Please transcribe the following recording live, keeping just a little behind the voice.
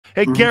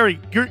Hey, Gary,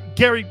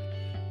 Gary,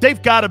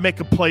 they've got to make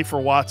a play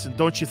for Watson,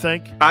 don't you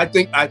think? I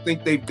think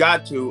they've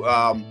got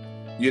to.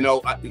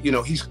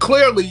 He's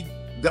clearly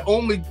the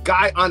only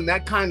guy on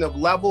that kind of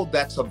level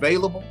that's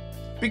available,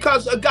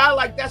 because a guy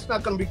like that's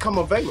not going to become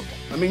available.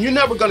 I mean, you're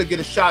never going to get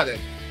a shot at,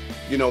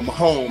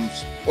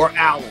 Mahomes or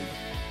Allen.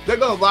 They're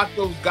going to lock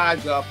those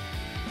guys up.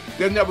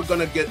 They're never going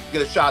to get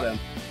a shot at them.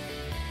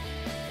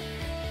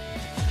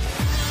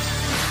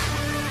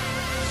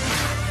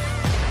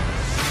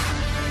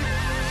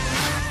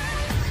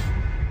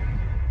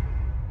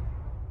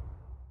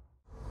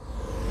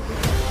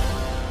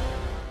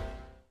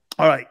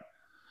 All right.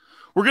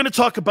 We're going to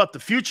talk about the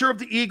future of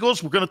the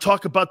Eagles. We're going to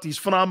talk about these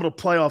phenomenal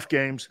playoff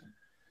games.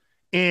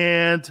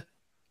 And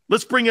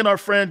let's bring in our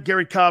friend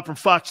Garry Cobb from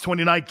Fox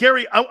 29.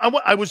 Gary,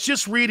 I was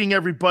just reading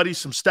everybody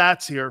some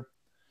stats here.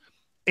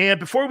 And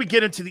before we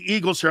get into the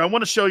Eagles here, I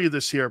want to show you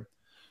this here.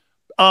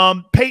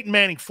 Peyton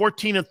Manning,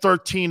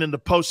 14-13 in the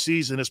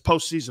postseason, his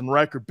postseason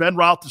record. Ben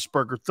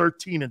Roethlisberger,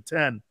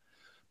 13-10.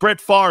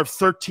 Brett Favre,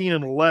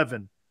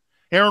 13-11.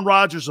 Aaron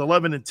Rodgers,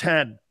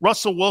 11-10.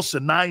 Russell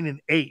Wilson,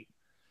 9-8.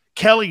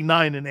 Kelly,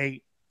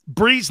 9-8.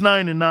 Breeze,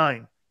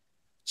 9-9.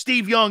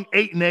 Steve Young,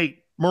 8-8.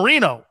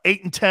 Marino,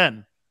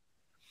 8-10.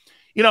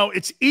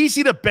 It's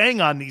easy to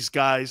bang on these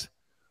guys,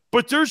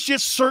 but there's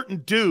just certain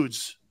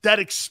dudes that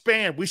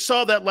expand. We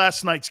saw that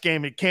last night's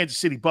game at Kansas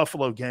City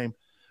Buffalo game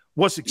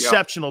was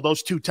exceptional,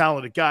 those two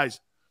talented guys.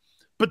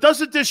 But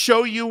doesn't this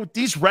show you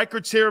these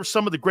records here of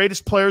some of the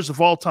greatest players of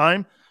all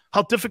time,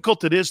 how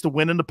difficult it is to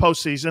win in the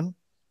postseason?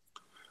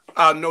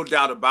 No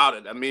doubt about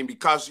it. I mean,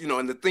 because,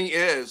 and the thing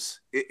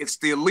is, it's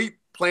the elite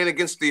playing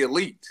against the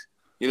elite.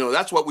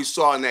 That's what we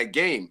saw in that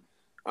game.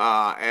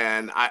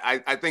 And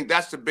I think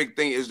that's the big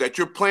thing, is that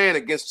you're playing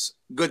against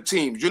good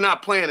teams. You're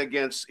not playing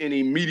against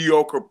any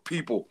mediocre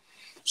people.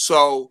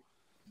 So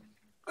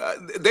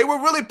they were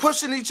really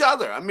pushing each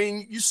other. I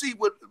mean, you see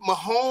with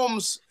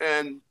Mahomes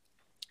and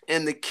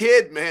the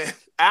kid, man,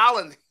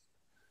 Allen,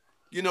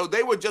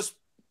 they were just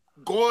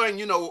going,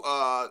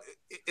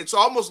 it's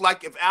almost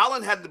like if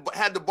Allen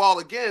had the ball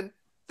again,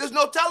 there's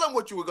no telling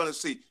what you were going to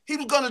see. He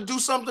was going to do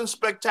something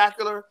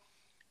spectacular.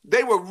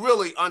 They were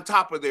really on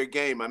top of their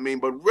game. I mean,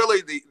 but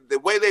really the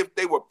way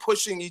they were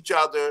pushing each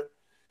other,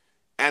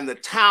 and the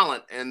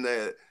talent, and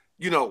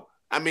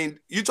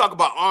you talk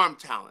about arm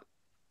talent.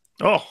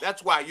 Oh,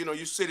 that's why,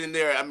 you're sitting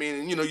there. I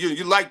mean, you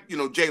like,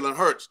 Jalen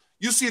Hurts.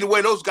 You see the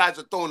way those guys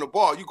are throwing the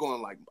ball. You're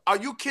going like, are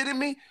you kidding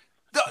me?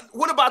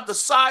 What about the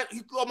side? He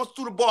almost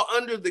threw the ball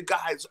under the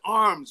guy's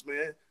arms,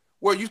 man,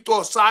 where you throw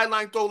a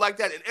sideline throw like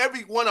that, and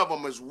every one of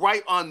them is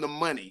right on the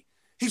money.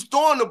 He's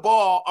throwing the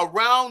ball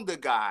around the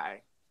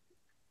guy,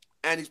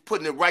 and he's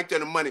putting it right there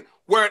in the money,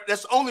 where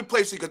that's the only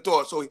place he could throw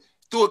it. So he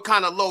threw it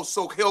kind of low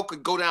so Hill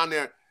could go down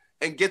there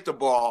and get the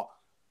ball.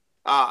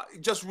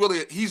 Just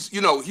really, he's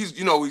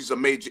a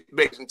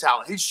amazing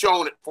talent. He's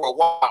shown it for a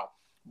while.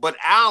 But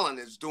Allen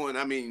is doing,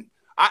 I mean,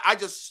 I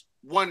just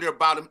wonder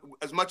about him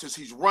as much as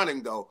he's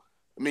running, though.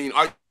 I mean,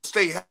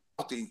 stay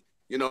healthy.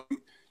 You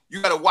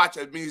got to watch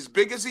it. I mean, as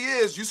big as he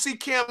is, you see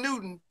Cam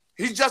Newton,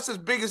 he's just as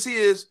big as he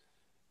is.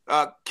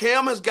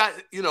 Cam has got,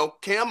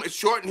 Cam is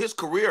short in his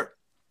career.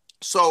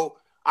 So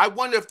I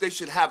wonder if they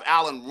should have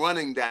Allen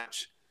running that.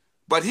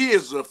 But he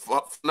is a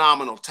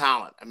phenomenal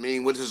talent. I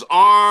mean, with his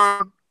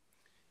arm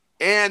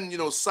and,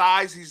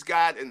 size he's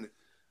got, and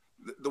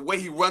the way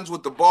he runs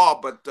with the ball.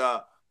 But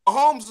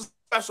Mahomes is a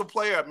special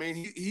player. I mean,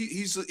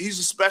 he's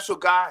a special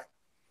guy.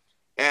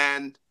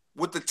 And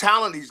with the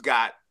talent he's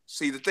got,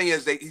 see, the thing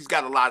is that he's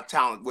got a lot of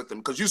talent with him,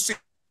 because you see,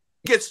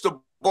 he gets the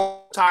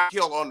ball,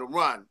 Hill on the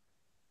run.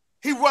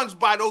 He runs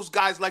by those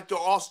guys like they're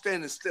all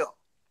standing still.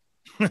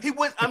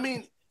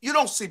 You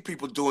don't see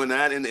people doing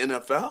that in the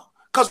NFL,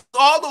 because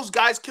all those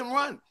guys can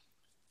run.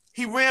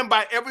 He ran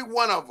by every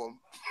one of them.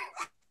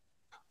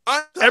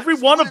 Every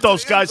one of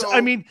those guys.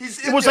 I mean,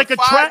 it was like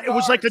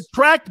a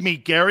track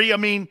meet, Gary. I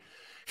mean,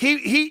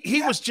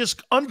 he was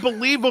just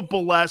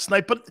unbelievable last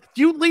night. But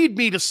you lead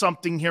me to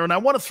something here, and I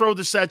want to throw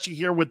this at you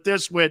here with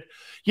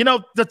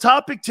the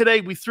topic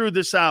today. We threw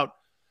this out.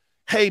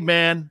 Hey,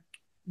 man,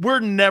 we're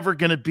never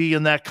going to be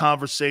in that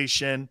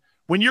conversation.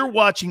 When you're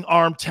watching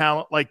arm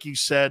talent, like you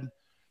said,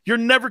 you're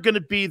never going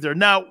to be there.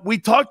 Now, we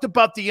talked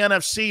about the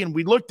NFC, and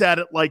we looked at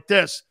it like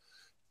this.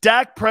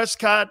 Dak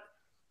Prescott,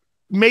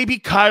 maybe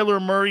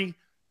Kyler Murray.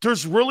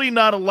 There's really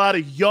not a lot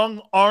of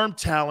young arm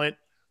talent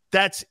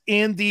that's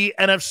in the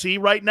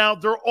NFC right now.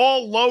 They're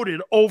all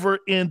loaded over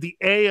in the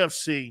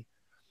AFC.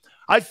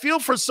 I feel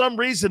for some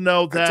reason,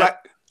 though,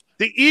 that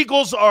the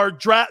Eagles are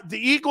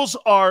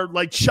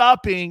like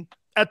shopping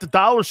at the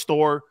dollar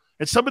store,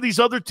 and some of these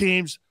other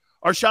teams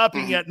are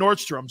shopping at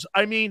Nordstrom's.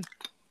 I mean,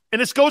 and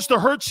this goes to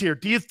Hurts here.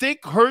 Do you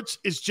think Hurts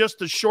is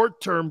just a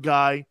short-term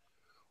guy,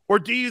 or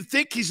do you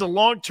think he's a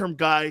long-term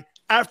guy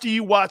after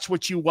you watch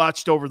what you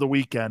watched over the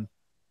weekend?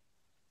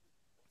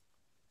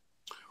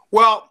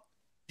 Well,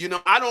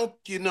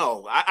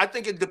 I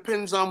think it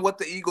depends on what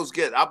the Eagles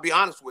get. I'll be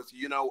honest with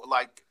you,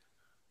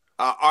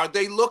 are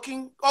they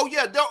looking? Oh,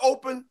 yeah, they're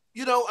open.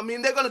 They're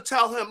going to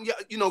tell him,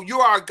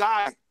 you're our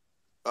guy.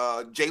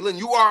 Jalen,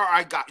 you are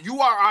our guy.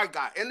 You are our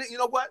guy. And you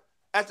know what?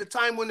 At the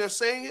time when they're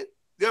saying it,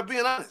 they're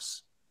being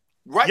honest.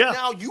 Right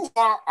now, you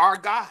are our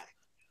guy.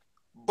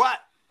 But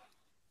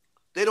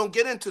they don't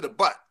get into the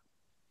but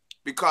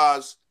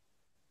because,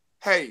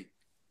 hey,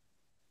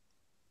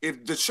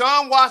 if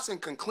Deshaun Watson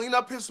can clean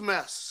up his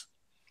mess,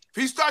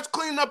 if he starts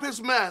cleaning up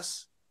his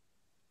mess,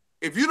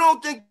 if you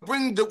don't think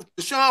bring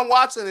Deshaun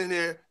Watson in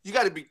there, you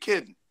got to be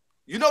kidding.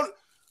 You know,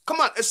 come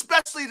on,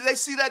 especially they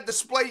see that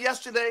display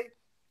yesterday.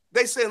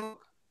 They said,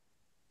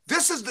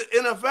 this is the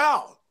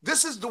NFL.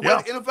 This is the way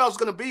the NFL is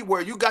going to be,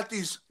 where you got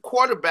these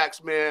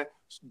quarterbacks, man,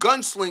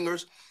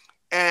 gunslingers.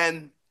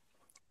 And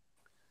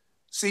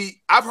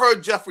see, I've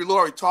heard Jeffrey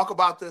Lurie talk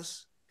about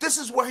this. This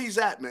is where he's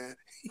at, man.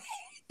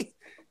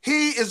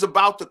 He is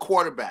about the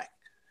quarterback.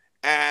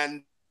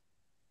 And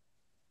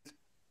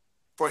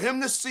for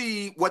him to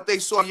see what they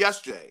saw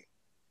yesterday,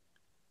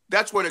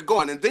 that's where they're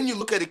going. And then you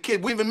look at a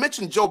kid. We even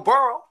mentioned Joe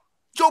Burrow.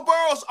 Joe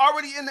Burrow's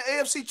already in the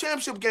AFC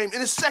Championship game in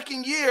his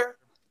second year.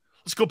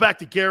 Let's go back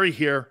to Garry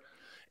here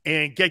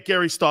and get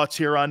Gary's thoughts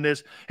here on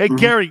this. Hey,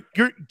 Garry,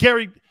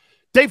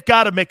 they've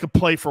got to make a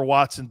play for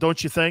Watson,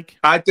 don't you think?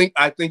 I think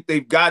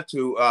they've got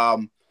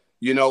to.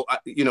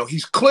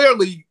 He's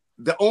clearly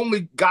the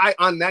only guy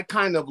on that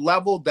kind of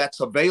level that's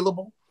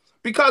available,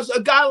 because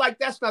a guy like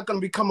that's not going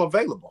to become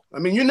available. I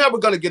mean, you're never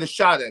going to get a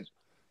shot at,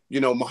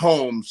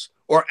 Mahomes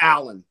or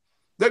Allen.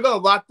 They're going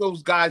to lock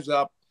those guys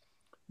up.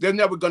 They're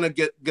never going to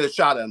get a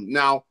shot at them.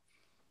 Now,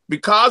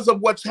 because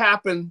of what's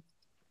happened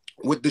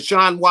with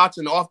Deshaun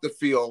Watson off the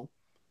field,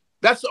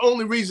 that's the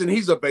only reason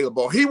he's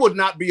available. He would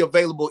not be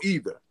available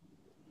either.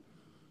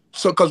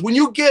 So, because when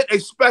you get a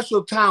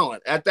special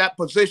talent at that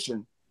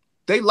position,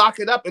 they lock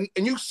it up. And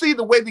you see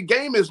the way the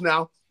game is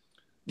now.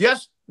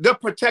 Yes, they're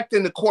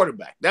protecting the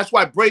quarterback. That's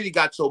why Brady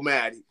got so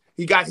mad.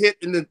 He got hit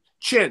in the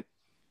chin.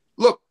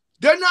 Look,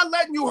 they're not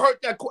letting you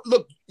hurt that.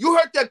 Look, you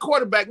hurt that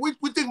quarterback. We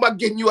think about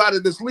getting you out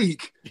of this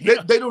league.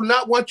 Yeah. They do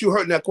not want you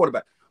hurting that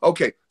quarterback.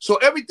 Okay, so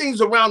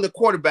everything's around the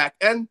quarterback.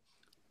 And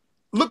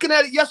looking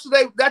at it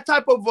yesterday, that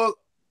type of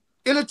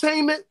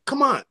entertainment,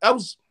 come on.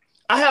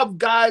 I have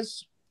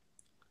guys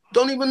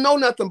don't even know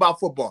nothing about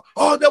football.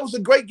 Oh, that was a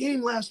great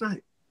game last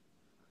night.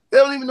 They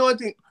don't even know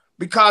anything,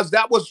 because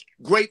that was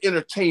great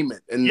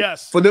entertainment. And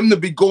for them to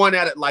be going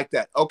at it like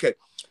that. Okay.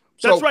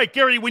 So, that's right,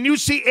 Garry. When you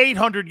see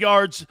 800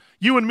 yards,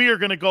 you and me are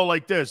going to go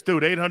like this.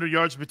 Dude, 800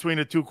 yards between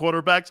the two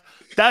quarterbacks,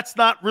 that's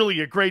not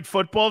really a great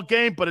football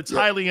game, but it's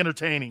highly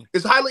entertaining.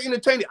 It's highly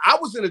entertaining. I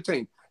was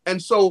entertained.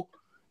 And so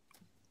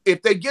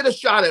if they get a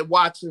shot at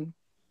Watson,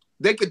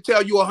 they could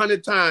tell you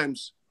 100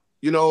 times,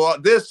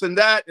 this and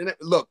that. And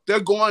look,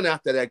 they're going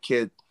after that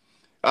kid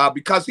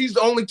because he's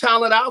the only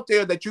talent out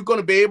there that you're going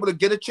to be able to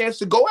get a chance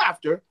to go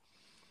after.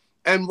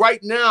 And right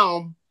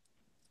now,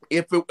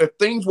 if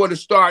things were to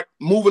start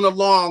moving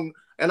along,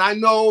 and I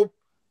know,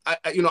 I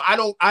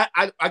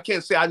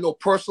can't say I know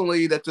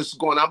personally that this is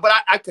going on, but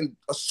I can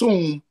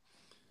assume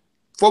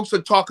folks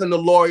are talking to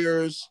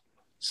lawyers,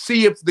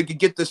 see if they could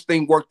get this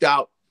thing worked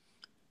out,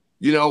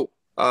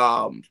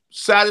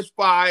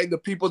 satisfy the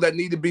people that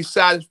need to be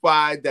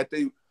satisfied that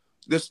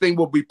this thing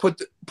will be put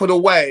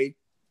away.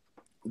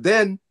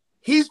 Then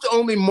he's the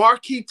only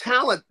marquee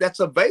talent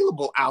that's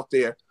available out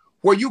there,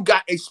 where you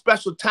got a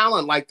special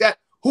talent like that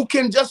who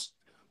can just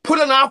put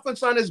an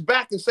offense on his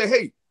back and say,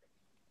 hey,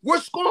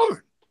 we're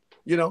scoring,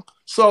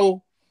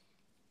 So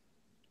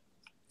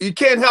you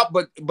can't help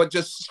but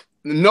just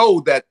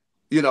know that,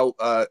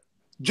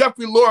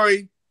 Jeffrey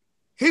Lurie,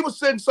 he was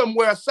sitting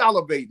somewhere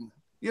salivating.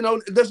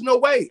 There's no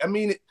way. I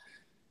mean,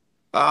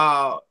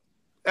 that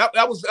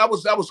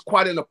was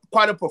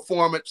quite a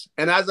performance.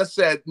 And as I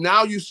said,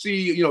 now you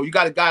see, you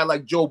got a guy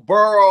like Joe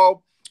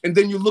Burrow, and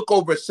then you look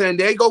over at San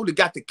Diego, they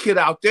got the kid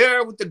out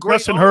there with the great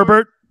Justin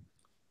Herbert.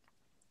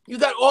 You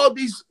got all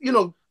these,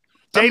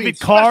 David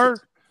Carr.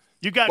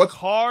 You got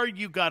Carr.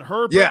 You got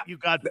Herbert. Yeah. You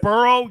got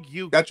Burrow.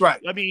 That's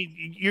right. I mean,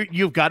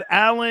 you've got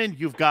Allen.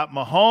 You've got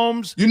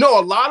Mahomes.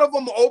 A lot of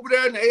them are over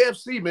there in the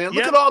AFC, man.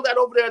 Look at all that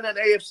over there in that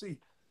AFC.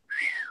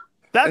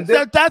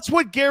 That's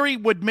what Garry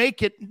would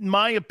make it, in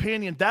my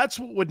opinion. That's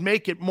what would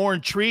make it more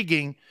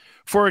intriguing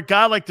for a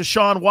guy like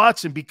Deshaun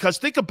Watson, because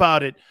think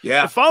about it.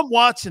 Yeah. If I'm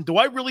Watson, do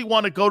I really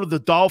want to go to the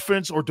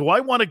Dolphins, or do I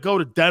want to go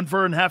to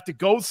Denver and have to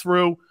go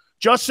through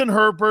Justin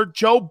Herbert,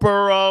 Joe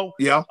Burrow,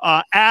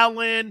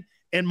 Allen,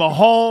 and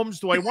Mahomes?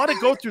 Do I want to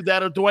go through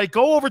that, or do I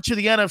go over to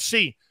the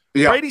NFC?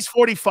 Yeah. Brady's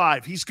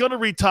 45. He's going to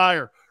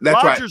retire.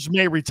 Rodgers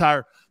may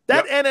retire.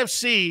 That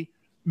NFC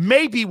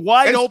may be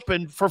wide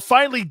open for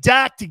finally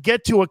Dak to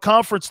get to a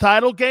conference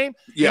title game.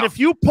 Yeah. And if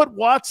you put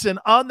Watson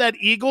on that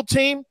Eagle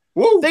team,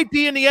 they'd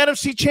be in the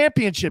NFC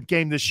Championship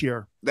game this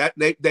year. That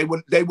they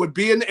would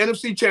be in the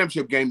NFC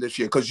Championship game this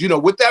year, because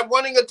with that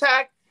running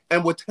attack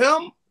and with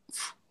him,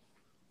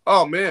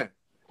 oh man,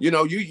 you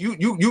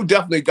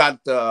definitely got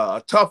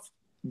a tough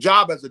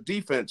job as a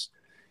defense.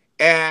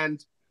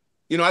 And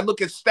I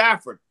look at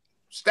Stafford.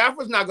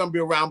 Stafford's not going to be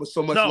around for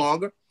so much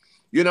longer,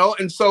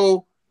 and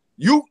so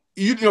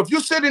if you're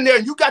sitting there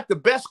and you got the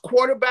best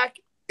quarterback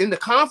in the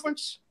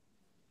conference,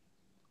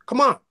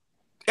 come on.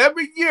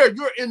 Every year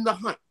you're in the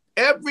hunt.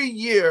 Every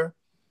year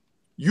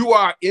you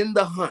are in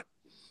the hunt.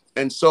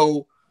 And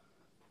so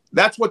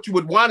that's what you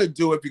would want to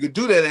do if you could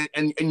do that.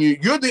 And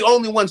you're the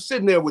only one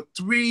sitting there with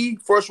 3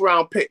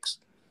 first-round picks.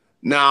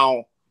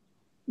 Now,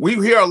 we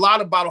hear a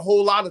lot about a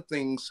whole lot of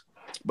things,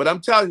 but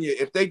I'm telling you,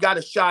 if they got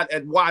a shot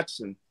at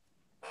Watson,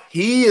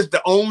 he is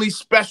the only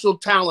special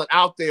talent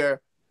out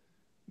there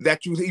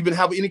that you even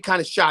have any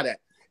kind of shot at.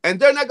 And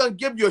they're not going to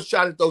give you a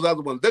shot at those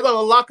other ones. They're going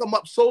to lock them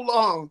up so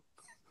long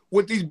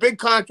with these big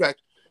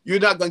contracts, you're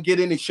not going to get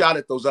any shot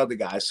at those other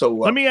guys. So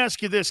let me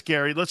ask you this,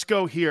 Garry. Let's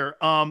go here.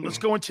 Let's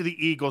go into the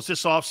Eagles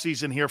this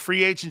offseason here.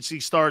 Free agency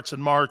starts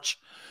in March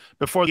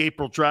before the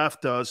April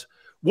draft does.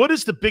 What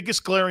is the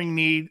biggest glaring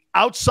need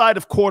outside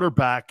of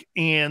quarterback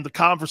and the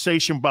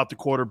conversation about the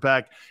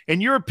quarterback? In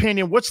your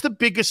opinion, what's the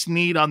biggest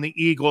need on the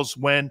Eagles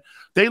when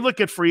they look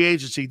at free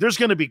agency? There's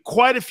going to be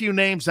quite a few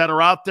names that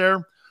are out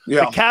there.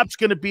 Yeah. The cap's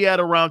going to be at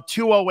around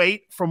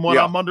 208 from what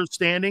I'm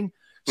understanding.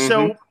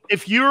 So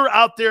if you're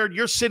out there,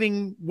 you're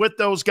sitting with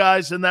those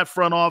guys in that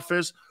front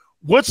office,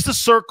 what's the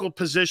circle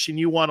position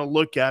you want to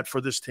look at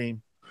for this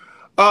team?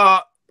 An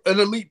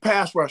elite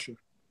pass rusher.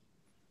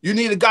 You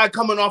need a guy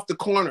coming off the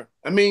corner.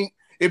 I mean,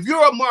 if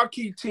you're a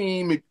marquee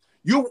team,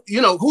 you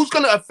know who's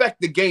going to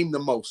affect the game the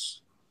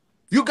most.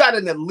 You got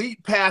an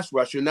elite pass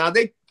rusher. Now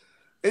they've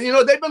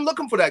been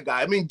looking for that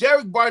guy. I mean,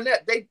 Derek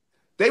Barnett,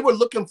 they were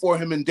looking for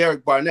him in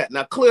Derek Barnett.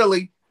 Now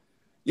clearly,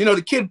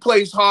 the kid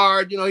plays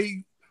hard.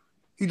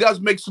 He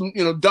does make some,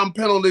 dumb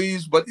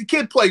penalties, but the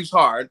kid plays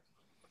hard.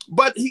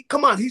 But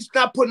he's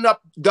not putting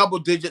up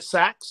double-digit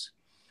sacks.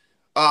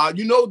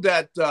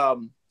 That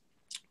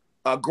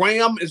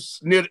Graham is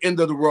near the end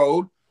of the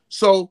road.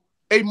 So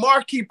a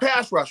marquee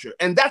pass rusher,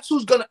 and that's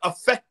who's going to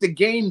affect the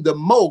game the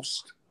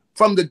most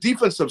from the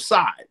defensive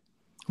side.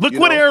 Look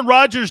what Aaron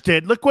Rodgers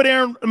did. Look what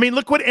Aaron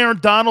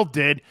Donald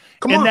did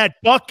in that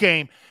Buck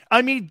game.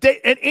 I mean,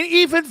 and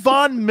even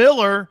Von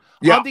Miller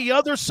on the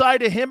other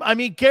side of him. I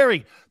mean,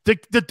 Garry,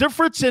 the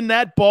difference in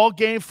that ball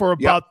game for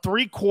about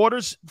 3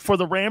 quarters for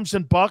the Rams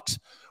and Bucks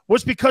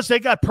was because they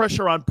got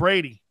pressure on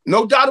Brady.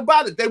 No doubt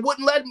about it. They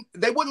wouldn't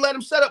let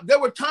him set up. There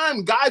were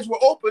times guys were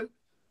open,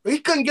 but he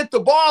couldn't get the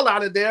ball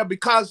out of there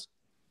because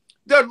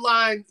their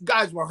line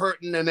guys were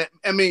hurting. And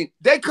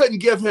they couldn't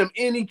give him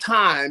any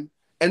time,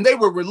 and they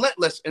were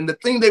relentless. And the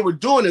thing they were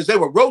doing is they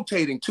were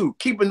rotating too,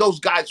 keeping those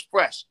guys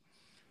fresh.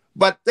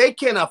 But they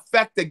can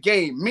affect the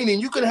game, meaning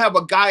you can have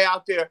a guy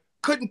out there,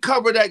 couldn't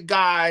cover that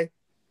guy,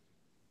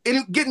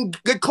 and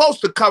get close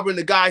to covering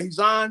the guy he's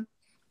on,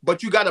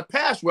 but you got a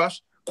pass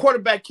rush,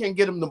 quarterback can't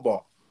get him the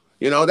ball.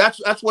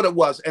 That's what it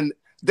was. And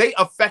they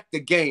affect the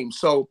game.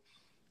 So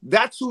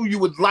that's who you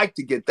would like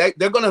to get.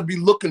 They're going to be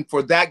looking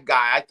for that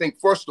guy, I think,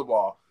 first of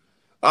all.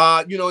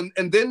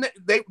 And then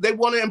they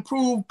want to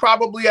improve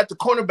probably at the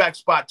cornerback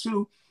spot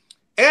too.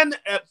 And,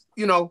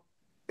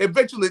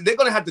 eventually they're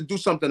going to have to do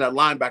something at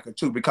linebacker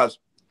too, because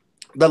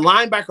the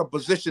linebacker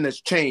position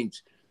has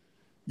changed.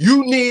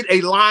 You need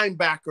a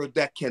linebacker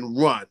that can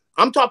run.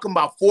 I'm talking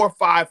about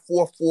 4.5,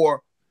 4.4.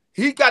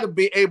 He got to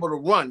be able to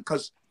run,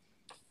 because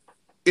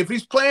if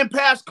he's playing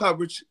pass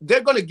coverage, they're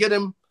going to get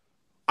him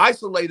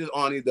isolated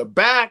on either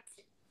back,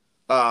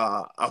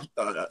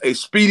 a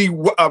speedy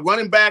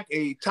running back,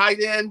 a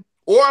tight end,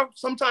 or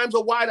sometimes a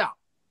wideout.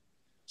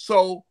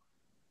 So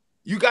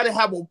you got to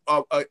have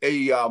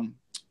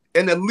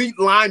an elite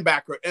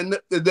linebacker. And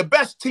the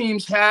best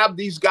teams have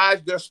these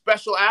guys. They're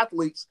special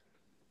athletes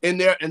in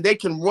there, and they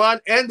can run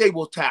and they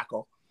will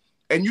tackle.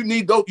 And you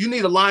need a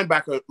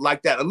linebacker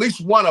like that, at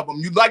least one of them.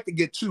 You'd like to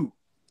get 2,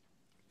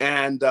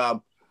 and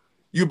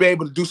you'll be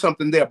able to do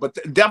something there. But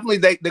definitely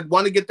they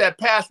want to get that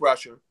pass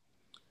rusher.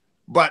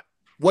 But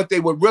what they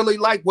would really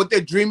like, what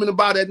they're dreaming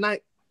about at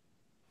night,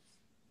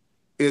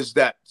 is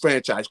that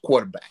franchise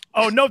quarterback.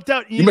 Oh, no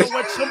doubt. You know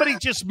what? Somebody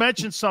just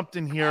mentioned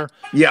something here.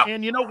 Yeah.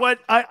 And you know what?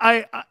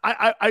 I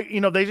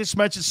they just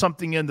mentioned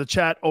something in the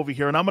chat over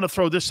here, and I'm going to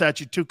throw this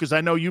at you too, because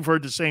I know you've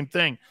heard the same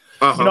thing.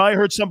 I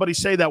heard somebody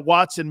say that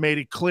Watson made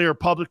it clear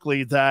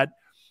publicly that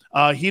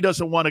he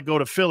doesn't want to go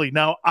to Philly.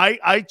 Now,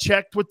 I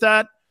checked with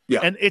that,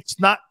 and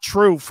it's not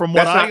true. From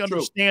what I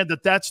understand,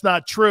 that's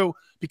not true,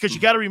 because you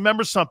got to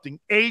remember something.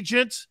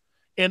 Agents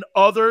and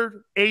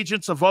other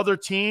agents of other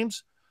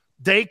teams,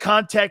 they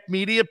contact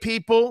media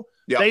people.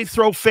 Yep. They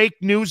throw fake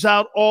news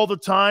out all the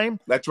time.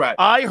 That's right.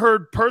 I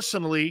heard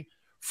personally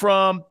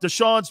from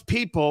Deshaun's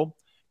people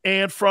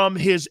and from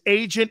his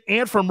agent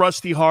and from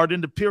Rusty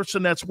Hardin, the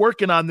person that's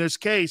working on this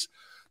case,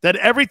 that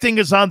everything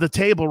is on the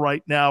table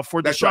right now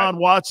for Deshaun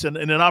Watson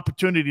and an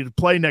opportunity to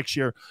play next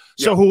year.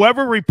 So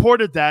whoever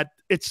reported that,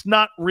 it's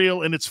not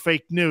real and it's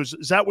fake news.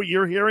 Is that what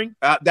you're hearing?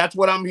 That's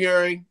what I'm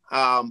hearing.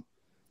 In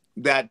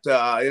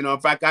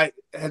fact, I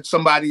had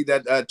somebody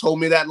that told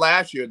me that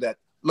last year, that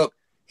look,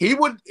 he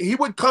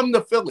would come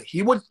to Philly.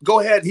 He would go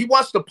ahead. He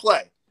wants to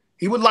play.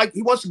 He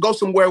wants to go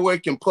somewhere where he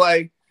can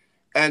play.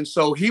 And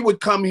so he would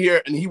come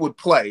here and he would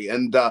play.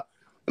 And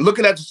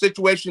looking at the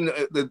situation,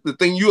 the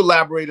thing you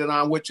elaborated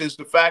on, which is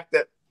the fact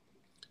that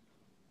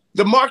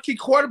the marquee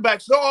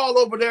quarterbacks, they're all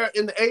over there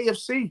in the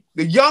AFC.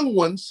 The young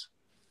ones,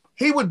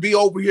 he would be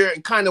over here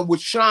and kind of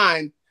would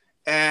shine,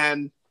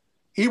 and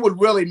he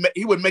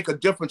would make a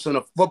difference in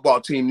a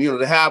football team,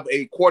 to have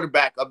a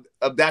quarterback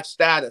of that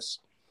status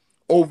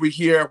over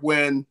here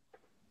when,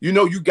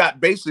 you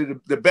got basically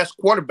the best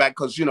quarterback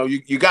because,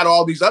 you got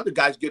all these other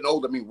guys getting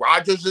older. I mean,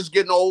 Rodgers is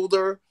getting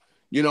older.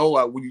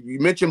 You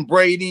mentioned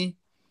Brady.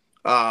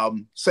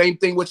 Same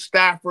thing with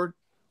Stafford.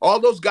 All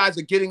those guys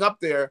are getting up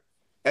there,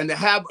 and to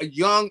have a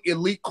young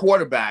elite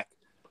quarterback,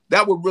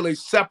 that would really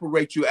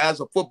separate you as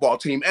a football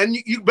team. And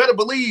you better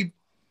believe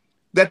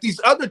that these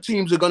other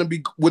teams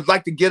would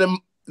like to get him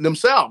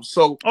themselves.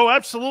 So,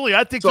 absolutely.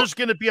 I think there's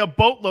going to be a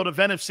boatload of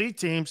NFC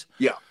teams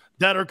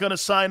that are going to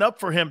sign up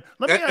for him.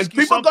 Let me ask you something.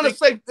 People are going to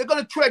say they're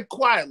going to tread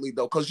quietly,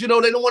 though, because, they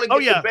don't want to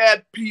get the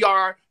bad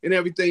PR and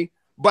everything.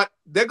 But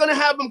they're going to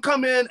have him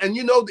come in, and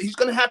that he's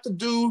going to have to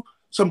do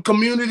some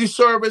community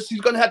service.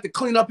 He's going to have to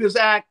clean up his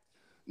act.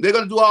 They're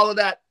going to do all of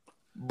that.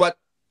 But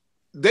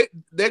they're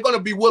going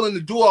to be willing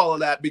to do all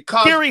of that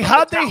because Garry,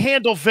 how'd they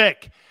handle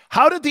Vic?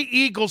 How did the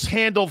Eagles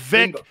handle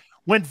Vic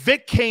when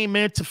Vic came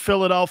into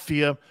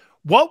Philadelphia?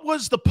 What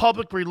was the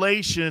public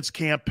relations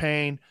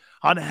campaign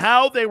on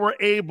how they were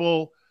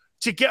able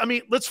to get – I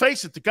mean, let's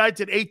face it, the guy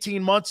did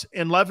 18 months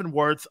in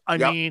Leavenworth. I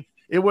mean,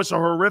 it was a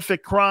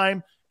horrific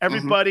crime.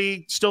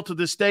 Everybody still to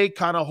this day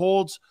kind of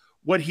holds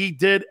what he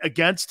did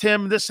against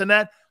him, this and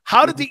that.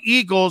 How did the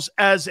Eagles,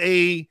 as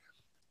a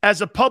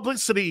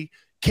publicity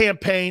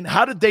campaign,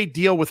 how did they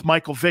deal with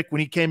Michael Vick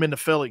when he came into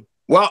Philly?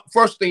 Well,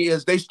 first thing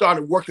is they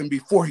started working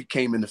before he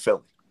came into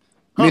Philly.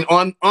 I mean,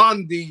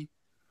 on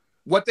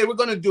what they were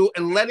going to do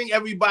and letting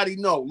everybody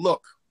know,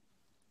 look,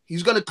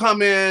 he's going to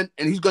come in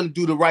and he's going to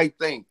do the right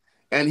thing.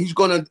 And he's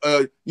going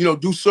to,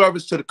 do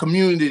service to the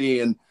community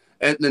and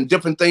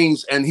different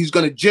things. And he's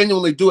going to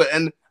genuinely do it.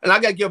 And I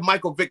got to give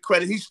Michael Vick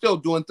credit. He's still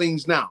doing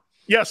things now.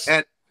 Yes.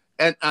 And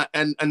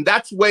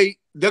that's the way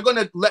they're going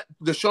to let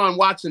Deshaun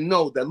Watson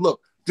know that,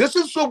 look, this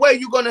is the way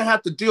you're going to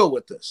have to deal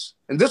with this.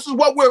 And this is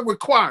what we're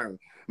requiring.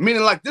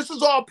 Meaning, like, this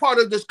is all part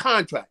of this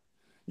contract.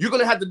 You're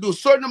going to have to do a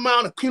certain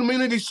amount of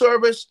community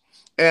service,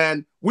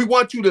 and we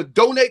want you to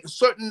donate a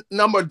certain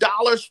number of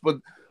dollars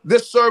for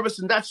this service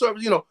and that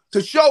service,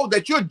 to show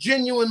that you're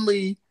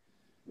genuinely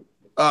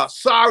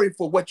sorry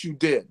for what you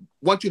did.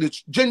 Want you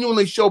to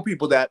genuinely show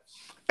people that.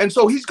 And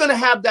so he's going to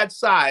have that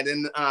side,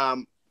 and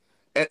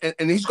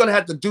he's going to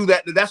have to do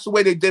that. That's the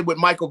way they did with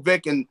Michael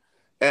Vick, and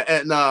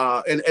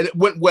it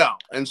went well.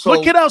 And so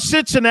look at how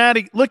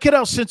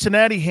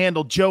Cincinnati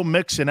handled Joe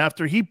Mixon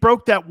after he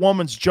broke that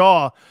woman's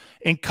jaw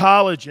in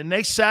college, and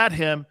they sat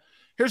him.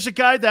 Here's a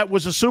guy that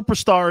was a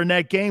superstar in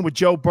that game with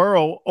Joe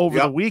Burrow over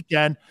the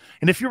weekend.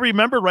 And if you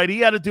remember right, he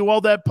had to do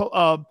all that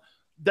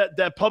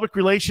that public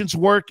relations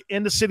work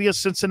in the city of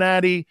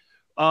Cincinnati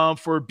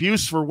for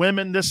abuse for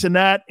women, this and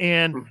that.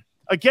 And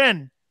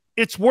again,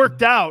 it's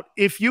worked out.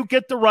 If you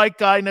get the right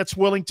guy that's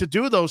willing to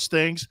do those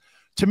things,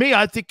 to me,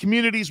 I think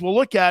communities will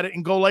look at it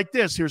and go like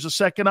this. Here's a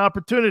second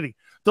opportunity.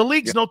 The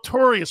league's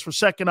notorious for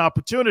second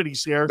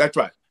opportunities here. That's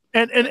right.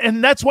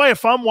 And that's why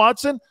if I'm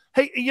Watson,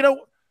 hey,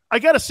 I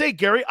got to say,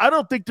 Garry, I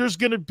don't think there's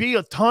going to be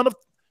a ton of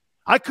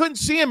 – I couldn't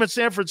see him in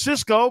San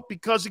Francisco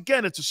because,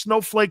 again, it's a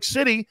snowflake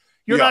city.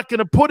 You're not going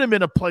to put him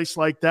in a place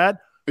like that.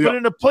 But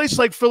in a place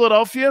like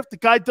Philadelphia, if the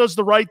guy does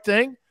the right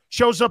thing,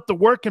 shows up to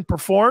work and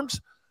performs,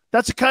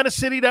 that's the kind of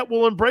city that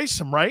will embrace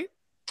him, right?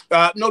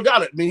 No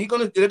doubt. I mean,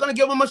 they're gonna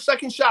give him a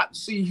second shot to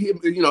see him,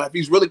 if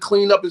he's really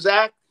cleaned up his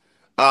act,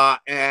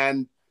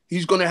 and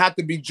he's gonna have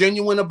to be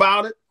genuine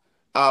about it.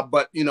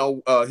 But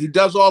he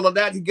does all of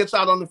that. He gets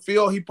out on the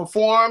field. He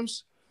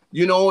performs.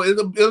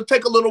 It'll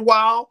take a little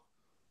while,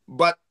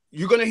 but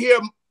you're gonna hear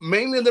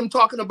mainly them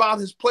talking about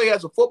his play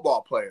as a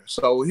football player.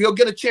 So he'll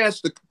get a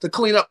chance to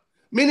clean up.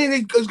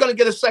 Meaning he's gonna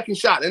get a second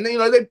shot, and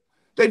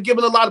they've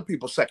given a lot of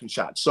people second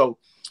shots. So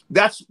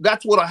that's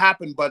what'll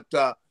happen. But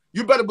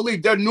you better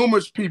believe there are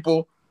numerous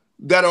people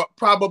that are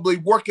probably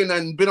working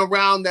and been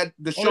around that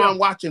Deshaun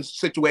Watson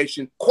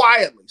situation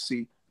quietly.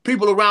 See,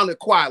 people around it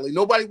quietly.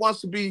 Nobody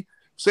wants to be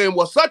saying,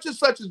 well, such and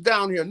such is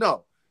down here.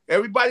 No,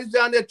 everybody's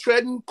down there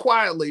treading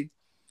quietly.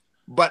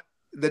 But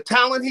the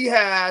talent he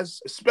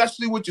has,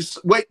 especially with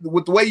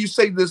the way you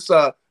say this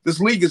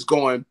league is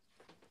going,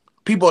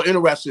 people are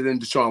interested in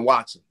Deshaun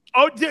Watson.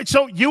 Oh,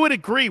 so you would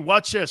agree.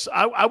 Watch this.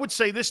 I would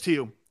say this to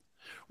you.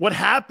 What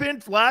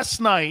happened last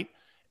night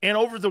and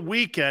over the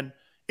weekend,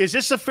 is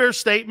this a fair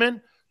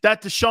statement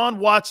that Deshaun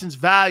Watson's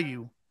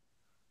value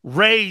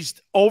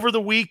raised over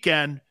the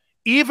weekend,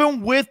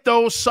 even with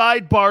those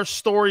sidebar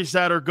stories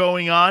that are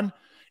going on?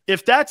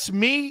 If that's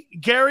me,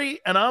 Garry,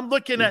 and I'm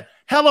looking at,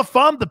 hell, if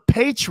I'm the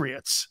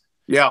Patriots,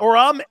 or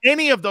I'm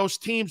any of those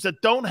teams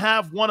that don't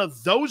have one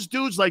of those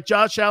dudes like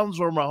Josh Allen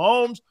or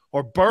Mahomes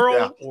or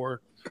Burrow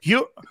or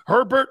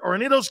Herbert or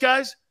any of those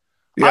guys,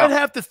 I'd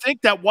have to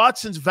think that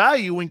Watson's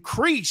value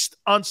increased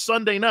on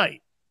Sunday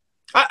night.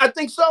 I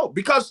think so,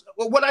 because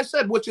what I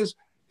said, which is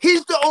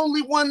he's the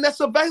only one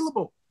that's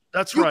available.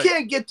 That's right. You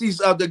can't get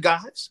these other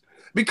guys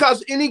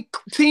because any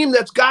team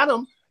that's got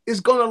them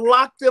is going to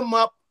lock them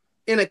up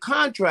in a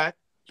contract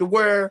to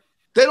where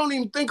they don't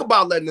even think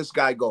about letting this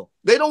guy go.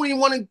 They don't even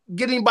want to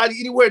get anybody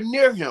anywhere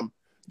near him.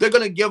 They're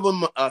going to give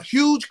him a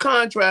huge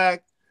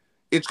contract.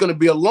 It's going to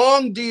be a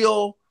long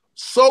deal,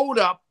 sold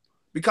up,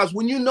 because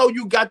when you know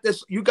you got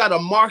a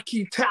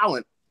marquee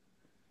talent,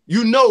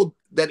 you know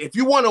that if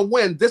you want to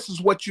win, this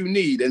is what you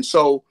need. And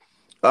so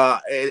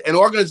an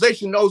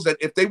organization knows that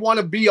if they want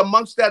to be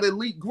amongst that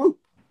elite group,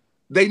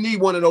 they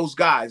need one of those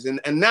guys.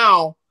 And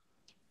now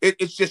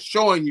it's just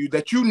showing you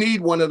that you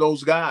need one of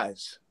those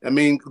guys. I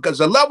mean, because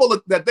the level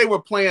that they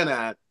were playing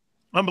at.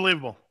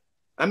 Unbelievable.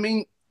 I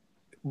mean,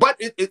 but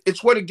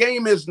it's where the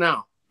game is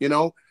now, you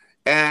know,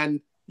 and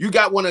you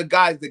got one of the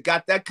guys that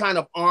got that kind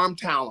of arm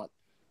talent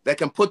that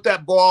can put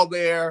that ball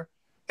there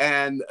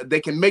and they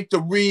can make the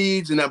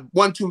reads and that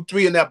 1, 2,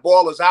 3, and that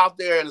ball is out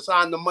there and it's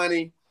on the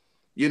money.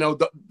 You know,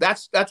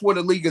 that's where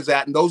the league is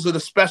at. And those are the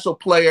special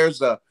players,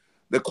 the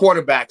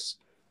quarterbacks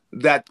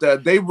that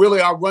they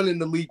really are running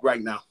the league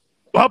right now.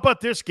 How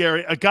about this,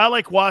 Gary? A guy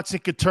like Watson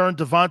could turn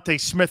Devontae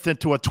Smith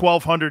into a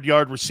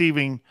 1,200-yard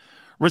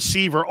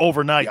receiver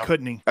overnight,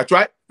 couldn't he? That's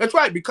right. That's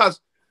right,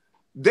 because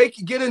they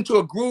could get into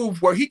a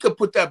groove where he could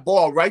put that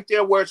ball right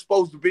there where it's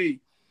supposed to be,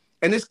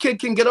 and this kid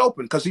can get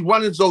open because he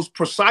runs those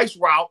precise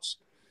routes.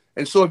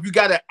 And so if you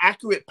got an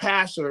accurate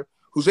passer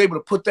who's able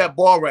to put that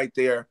ball right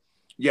there,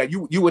 yeah,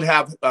 you would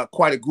have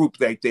quite a group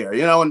right there,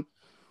 you know. And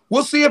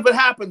we'll see if it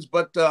happens.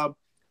 But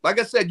like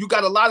I said, you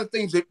got a lot of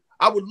things that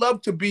I would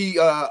love to be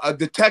a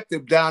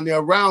detective down there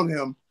around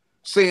him,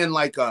 saying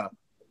like, you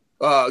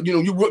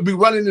know, you would be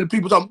running into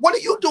people talking, "What are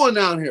you doing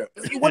down here?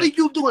 What are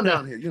you doing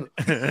down here?" You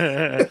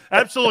know?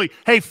 Absolutely.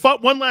 Hey,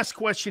 one last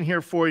question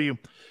here for you.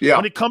 Yeah.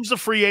 When it comes to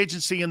free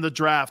agency in the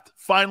draft,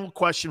 final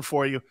question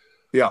for you.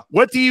 Yeah.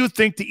 What do you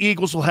think the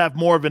Eagles will have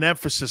more of an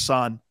emphasis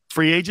on,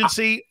 free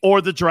agency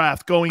or the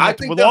draft going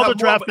into with all the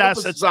draft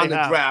assets on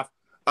the draft?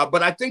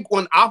 But I think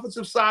on the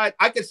offensive side,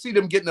 I could see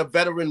them getting a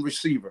veteran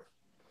receiver.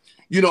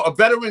 You know, a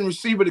veteran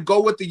receiver to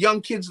go with the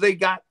young kids they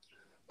got.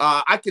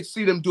 I could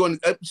see them doing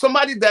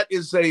somebody that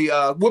is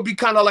would be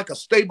kind of like a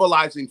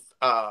stabilizing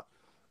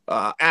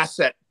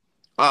asset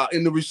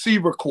in the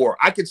receiver core.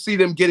 I could see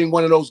them getting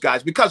one of those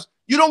guys because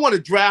you don't want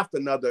to draft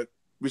another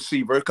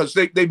receiver because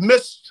they've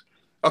missed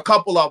a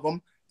couple of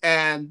them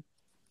and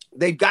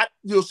they got,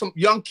 you know, some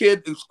young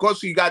kid. Of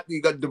course, you got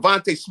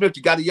Devontae Smith.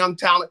 You got a young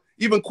talent.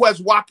 Even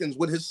Quez Watkins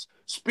with his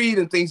speed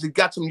and things, he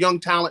got some young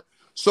talent.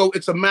 So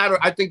it's a matter,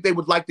 I think they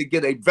would like to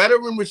get a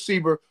veteran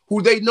receiver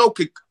who they know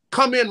could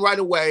come in right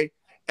away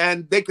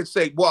and they could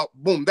say, well,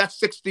 boom, that's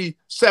 60,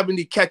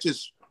 70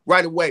 catches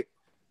right away.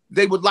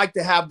 They would like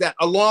to have that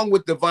along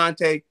with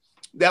Devontae.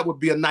 That would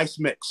be a nice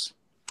mix.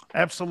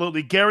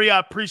 Absolutely. Gary, I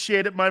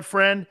appreciate it, my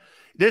friend.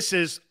 This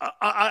is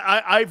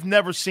I've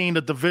never seen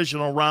a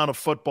divisional round of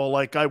football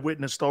like I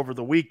witnessed over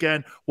the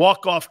weekend.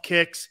 Walk-off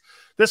kicks.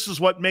 This is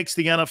what makes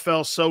the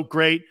NFL so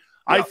great.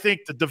 Yep. I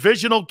think the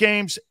divisional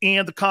games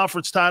and the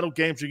conference title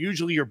games are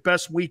usually your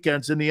best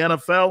weekends in the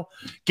NFL.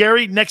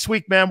 Gary, next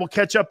week, man, we'll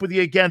catch up with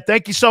you again.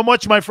 Thank you so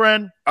much, my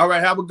friend. All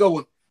right, have a good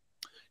one.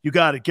 You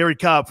got it. Garry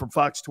Cobb from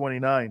Fox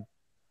 29.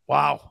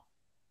 Wow.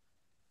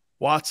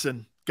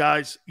 Watson.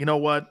 Guys, you know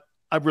what?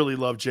 I really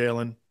love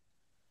Jalen.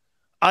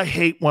 I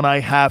hate when I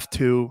have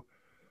to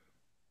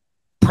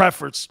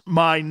preface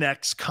my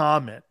next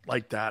comment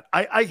like that.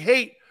 I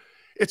hate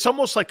 – it's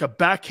almost like a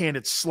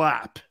backhanded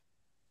slap.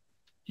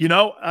 You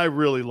know, I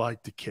really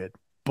like the kid,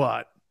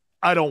 but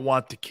I don't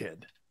want the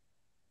kid.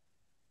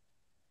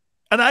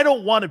 And I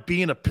don't want to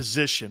be in a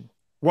position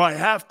where I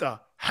have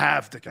to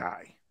have the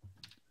guy.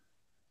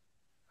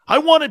 I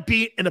want to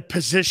be in a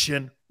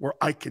position where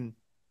I can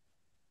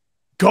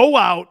go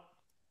out,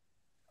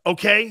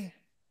 okay,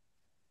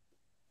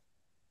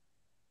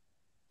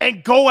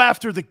 and go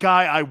after the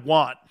guy I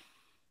want.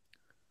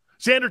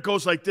 Xander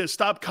goes like this,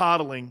 stop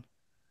coddling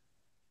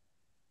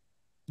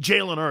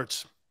Jalen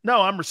Hurts.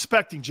 No, I'm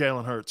respecting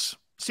Jalen Hurts.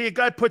 See, a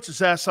guy puts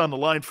his ass on the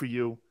line for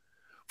you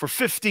for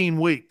 15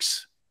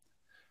 weeks.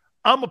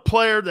 I'm a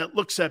player that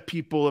looks at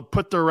people that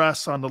put their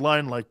ass on the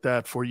line like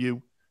that for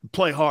you and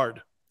play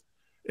hard.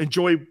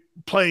 Enjoy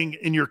playing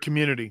in your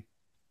community.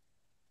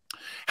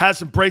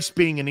 Has embraced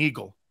being an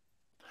Eagle.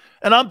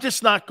 And I'm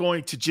just not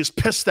going to just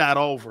piss that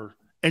over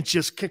and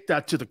just kick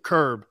that to the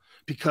curb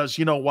because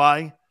you know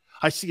why?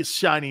 I see a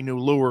shiny new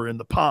lure in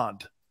the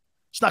pond.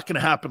 It's not going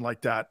to happen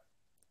like that.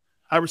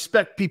 I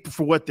respect people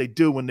for what they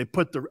do when they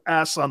put their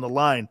ass on the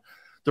line,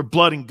 their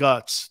blood and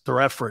guts, their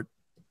effort,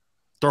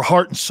 their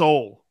heart and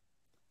soul,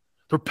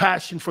 their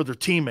passion for their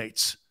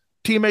teammates,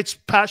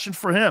 passion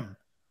for him.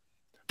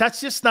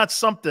 That's just not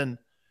something.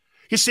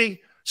 You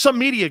see, some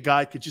media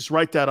guy could just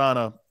write that on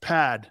a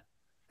pad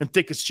and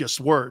think it's just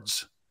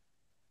words.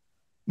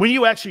 When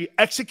you actually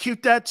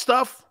execute that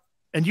stuff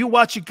and you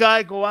watch a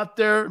guy go out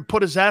there and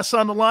put his ass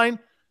on the line,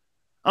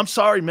 I'm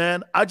sorry,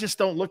 man. I just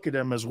don't look at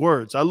him as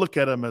words. I look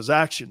at him as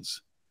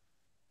actions.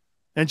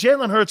 And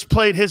Jalen Hurts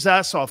played his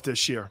ass off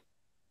this year.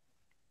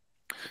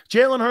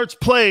 Jalen Hurts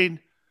played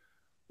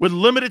with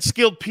limited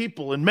skilled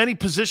people in many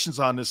positions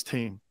on this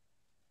team,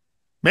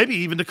 maybe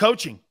even the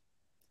coaching.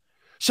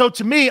 So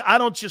to me, I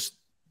don't just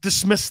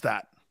dismiss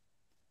that.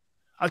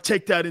 I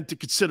take that into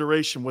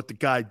consideration, what the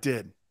guy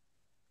did.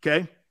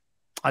 Okay?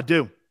 I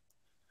do.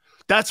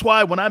 That's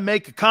why when I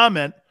make a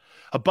comment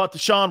about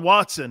Deshaun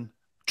Watson,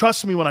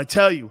 trust me when I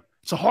tell you,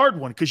 it's a hard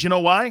one, because you know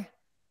why?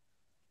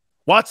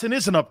 Watson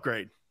is an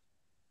upgrade.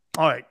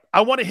 All right.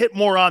 I want to hit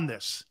more on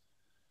this,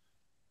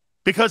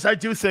 because I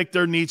do think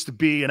there needs to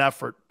be an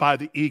effort by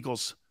the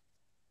Eagles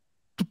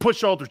to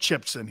push all their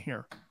chips in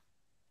here.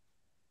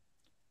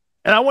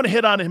 And I want to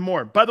hit on him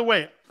more. By the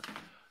way,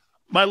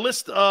 my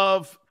list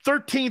of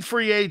 13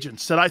 free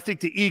agents that I think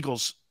the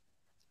Eagles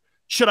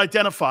should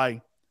identify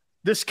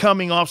this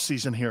coming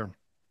offseason here.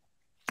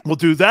 We'll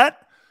do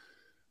that.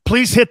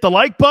 Please hit the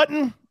like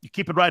button. You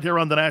keep it right here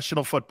on the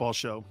National Football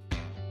Show.